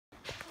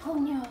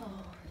Ponyo,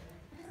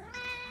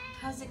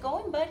 how's it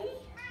going, buddy?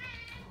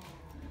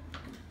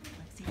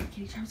 Let's see if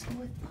Kitty Charms go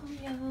with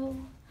Ponyo.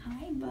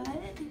 Hi,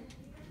 bud.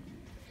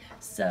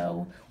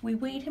 So we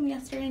weighed him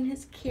yesterday in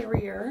his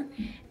carrier,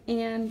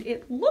 and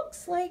it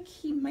looks like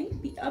he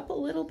might be up a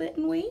little bit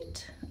in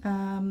weight.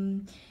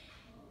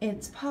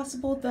 It's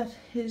possible that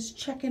his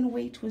check-in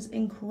weight was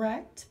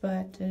incorrect,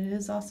 but it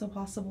is also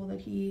possible that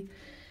he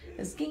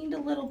has gained a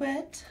little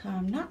bit.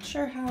 I'm not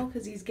sure how,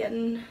 because he's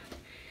getting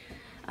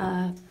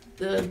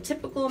the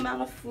typical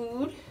amount of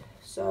food.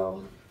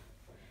 So,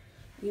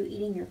 you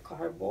eating your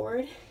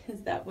cardboard?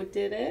 Is that what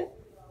did it?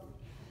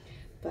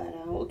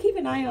 But we'll keep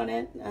an eye on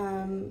it.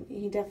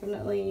 He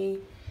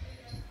definitely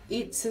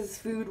eats his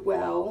food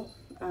well,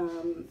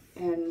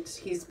 and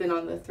he's been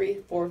on the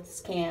 3/4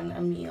 scan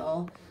a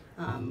meal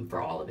for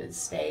all of his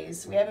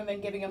stays. We haven't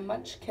been giving him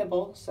much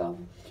kibble, so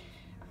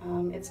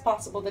it's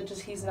possible that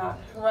just he's not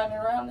running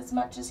around as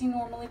much as he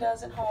normally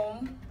does at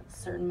home.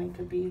 Certainly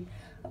could be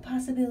a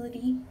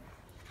possibility.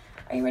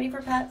 Are you ready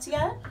for pets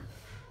yet?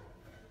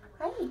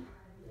 Hi.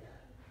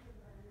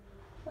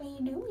 What are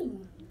you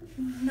doing?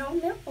 No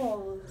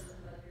nipples.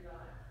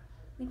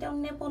 We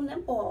don't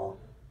nipple.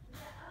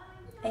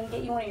 I can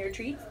get you one of your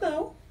treats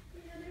though.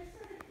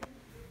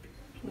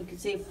 We could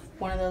see if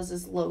one of those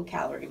is low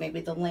calorie. Maybe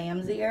the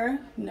lamb's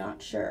ear.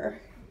 Not sure.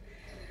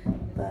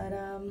 But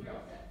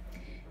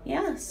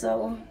yeah,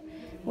 so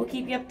we'll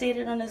keep you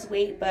updated on his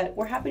weight, but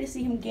we're happy to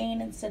see him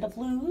gain instead of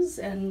lose,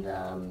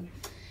 and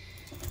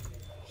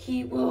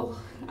he will,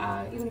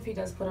 even if he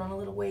does put on a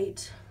little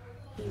weight,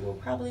 he will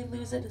probably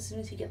lose it as soon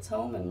as he gets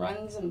home and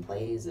runs and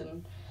plays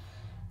and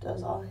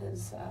does all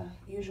his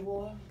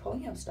usual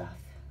Ponyo stuff.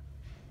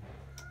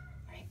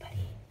 All right,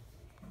 buddy.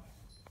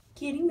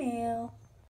 Kitty mail.